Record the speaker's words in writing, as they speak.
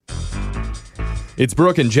It's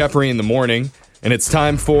Brooke and Jeffrey in the morning, and it's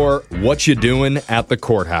time for What You Doing at the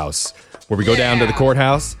Courthouse, where we go down to the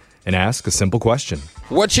courthouse and ask a simple question.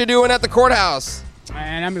 What you doing at the courthouse?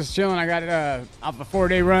 And I'm just chilling. I got off a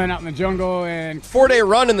 4-day run out in the jungle, and 4-day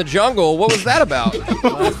run in the jungle? What was that about?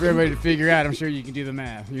 well, that's for everybody to figure out. I'm sure you can do the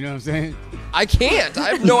math. You know what I'm saying? I can't.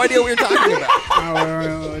 I have no idea what you're talking about.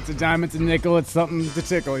 Oh, it's a dime, it's a nickel, it's something to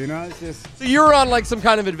tickle, you know? It's just... So you're on like some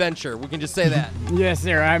kind of adventure. We can just say that. Yes,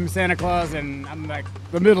 sir. I'm Santa Claus, and I'm like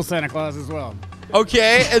the middle Santa Claus as well.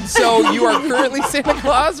 Okay, and so you are currently Santa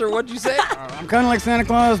Claus, or what'd you say? I'm kind of like Santa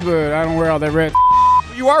Claus, but I don't wear all that red.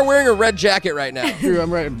 You are wearing a red jacket right now. True,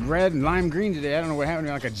 I'm red and lime green today. I don't know what happened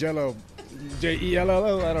to me, like a Jello,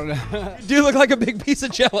 Jello. I don't know. You do look like a big piece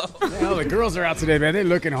of Jello. Yeah, all the girls are out today, man. They're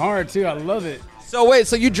looking hard too. I love it. So wait,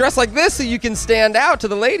 so you dress like this so you can stand out to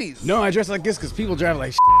the ladies? No, I dress like this because people drive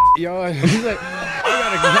like y'all. He's like,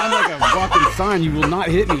 I'm like a walking sign. You will not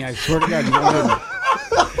hit me. I swear to God, you won't hit me.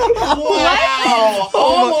 Wow!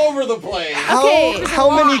 All over the place. How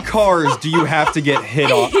many cars do you have to get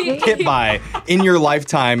hit by in your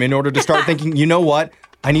lifetime in order to start thinking, you know what?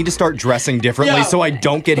 I need to start dressing differently so I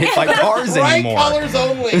don't get hit by cars anymore. Bright colors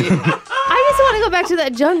only. I just want to go back to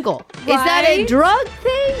that jungle. Is that a drug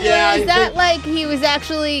thing? Yeah, Or is that like he was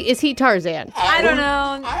actually, is he Tarzan? I don't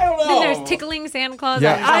know. I don't know. Then there's tickling Santa Claus.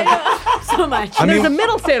 Yeah. I know so much. I mean, There's a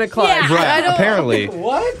middle Santa Claus. Yeah. right, apparently.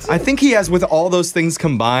 What? I think he has, with all those things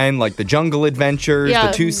combined, like the jungle adventures,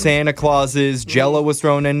 Yeah. the 2 Santa Clauses, Jello was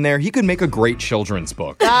thrown in there. He could make a great children's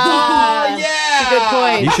book. Yeah. Good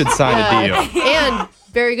point. He should sign a deal. And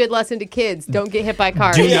very good lesson to kids. Don't get hit by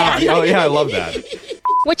cars. Do not. Oh, yeah, I love that.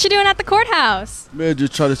 What you doing at the courthouse? Man,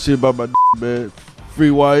 just trying to see about my man.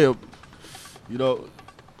 Free wire. You know,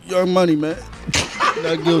 Young Money, man.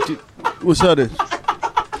 Not guilty. What's up?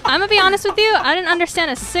 I'm gonna be honest with you. I didn't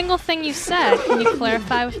understand a single thing you said. Can you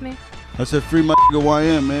clarify with me? I said free my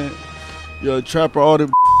YM, man. Yo, trapper, all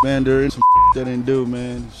them man, there is some that ain't do,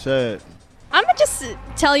 man. Sad. I'm gonna just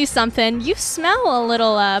tell you something. You smell a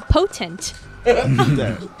little potent.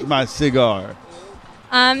 That, my cigar.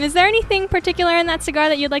 Is there anything particular in that cigar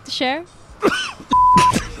that you'd like to share?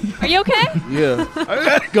 Are you okay? Yeah, I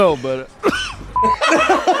gotta go, but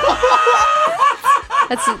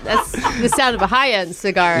That's the sound of a high-end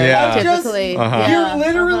cigar. Yeah. Typically. You're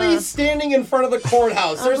literally standing in front of the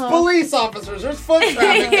courthouse. There's police officers. There's foot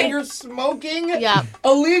traffic, and you're smoking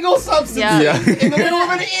illegal substances in the middle of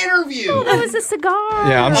an interview. Oh, that was a cigar.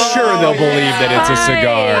 Yeah, I'm sure they'll believe that it's a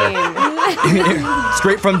cigar.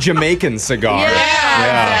 Straight from Jamaican cigar.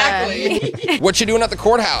 Yeah, exactly. What you doing at the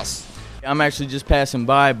courthouse? I'm actually just passing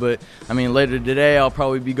by, but I mean, later today I'll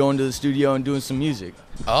probably be going to the studio and doing some music.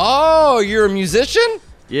 Oh, you're a musician?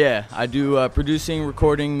 Yeah, I do producing,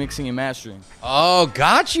 recording, mixing, and mastering. Oh,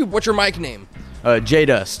 got you. What's your mic name? J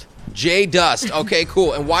Dust, J Dust. Okay,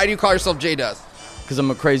 cool. And why do you call yourself J Dust? because I'm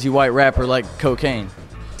a crazy white rapper like cocaine.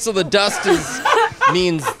 So the dust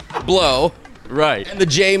means blow, Right. and the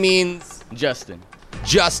J means Justin.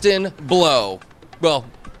 Justin Blow. Well,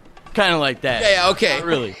 Kind of like that. yeah, okay. Not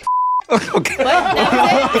really.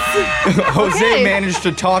 Jose managed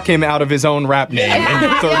to talk him out of his own rap name in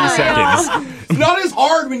 30 seconds. It's not as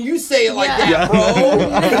hard when you say it like that, bro.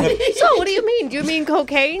 So what do you mean? Do you mean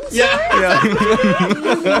cocaine?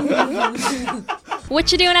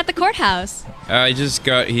 What you doing at the courthouse? I just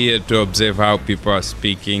got here to observe how people are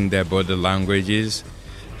speaking their body languages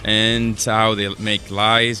and how they make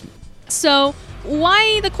lies. So,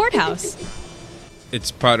 why the courthouse?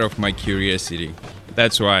 It's part of my curiosity.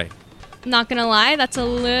 That's why. Not gonna lie, that's a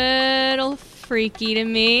little freaky to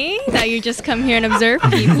me that you just come here and observe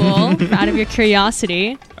people out of your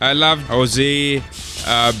curiosity. I love Jose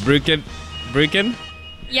Bricken.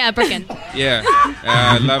 Yeah, Brooklyn. Yeah.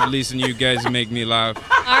 I love listening. You guys make me laugh.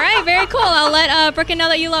 All right, very cool. I'll let Brooklyn know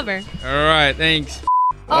that you love her. All right, thanks.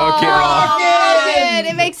 Brooklyn.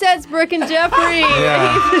 It makes sense, Brooke and Jeffrey.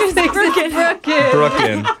 Yeah.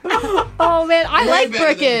 Brooklyn. Oh, man. I like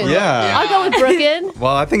Brooklyn. Yeah. I'll go with Brooklyn.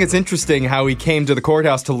 Well, I think it's interesting how he came to the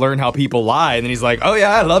courthouse to learn how people lie, and then he's like, oh,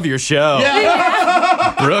 yeah, I love your show.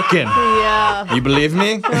 Brooklyn. Yeah. You believe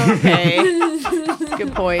me? Okay.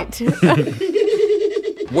 Good point.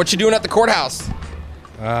 What you doing at the courthouse?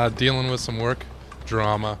 Dealing with some work.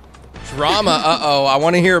 Drama. Drama. Uh-oh. I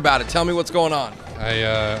want to hear about it. Tell me what's going on.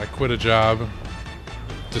 I quit a job.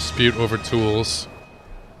 Dispute over tools.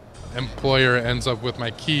 Employer ends up with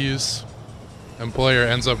my keys. Employer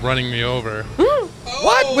ends up running me over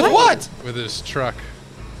What? With what? with his truck.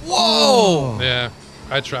 Whoa. Yeah.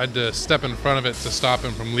 I tried to step in front of it to stop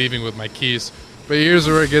him from leaving with my keys. But here's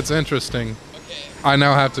where it gets interesting. I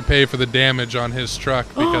now have to pay for the damage on his truck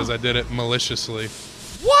because I did it maliciously.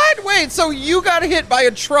 What? What? Wait, so you got hit by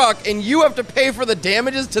a truck and you have to pay for the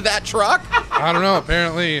damages to that truck? I don't know.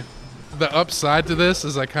 Apparently, the upside to this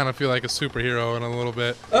is I kind of feel like a superhero in a little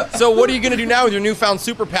bit. So what are you going to do now with your newfound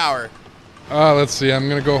superpower? Let's see. I'm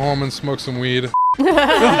going to go home and smoke some weed.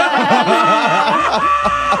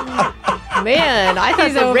 Man, I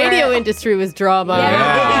thought the radio industry was drama.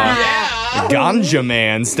 Yeah. Ganja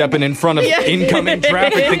man stepping in front of incoming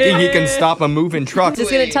traffic thinking he can stop a moving truck. Just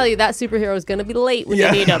going to tell you that superhero is going to be late when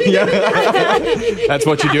you need him. That's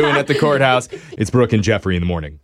what you're doing at the courthouse. It's Brooke and Jeffrey in the morning.